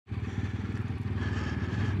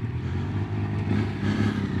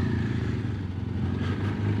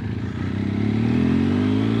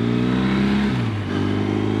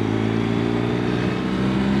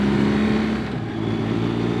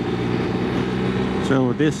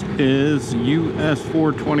So this is US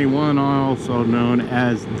 421, also known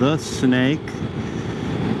as the Snake,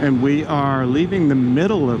 and we are leaving the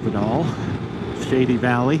middle of it all, Shady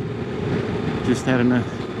Valley. Just had a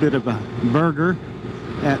bit of a burger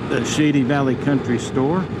at the Shady Valley Country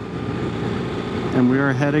Store, and we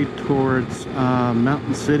are headed towards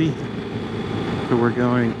Mountain City. So we're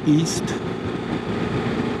going east.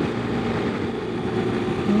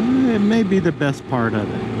 It may be the best part of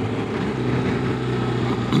it.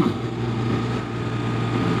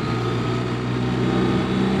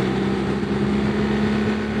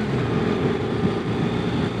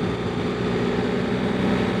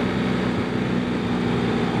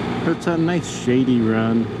 It's a nice shady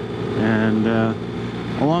run, and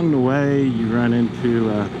along the way you run into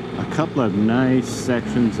a couple of nice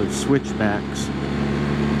sections of switchbacks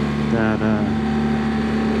that are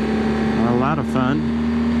a lot of fun.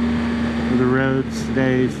 The road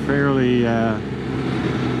stays fairly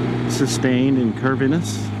sustained in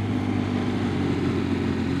curviness,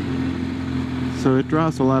 so it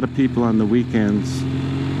draws a lot of people on the weekends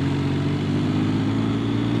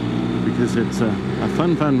because it's a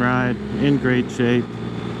fun ride, in great shape,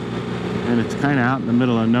 and it's kind of out in the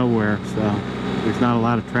middle of nowhere, so there's not a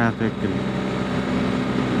lot of traffic, and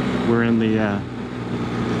we're in the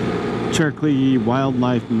Cherokee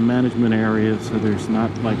Wildlife Management area, so there's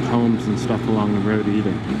not like homes and stuff along the road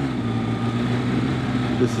either.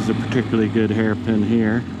 This is a particularly good hairpin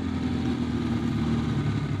here.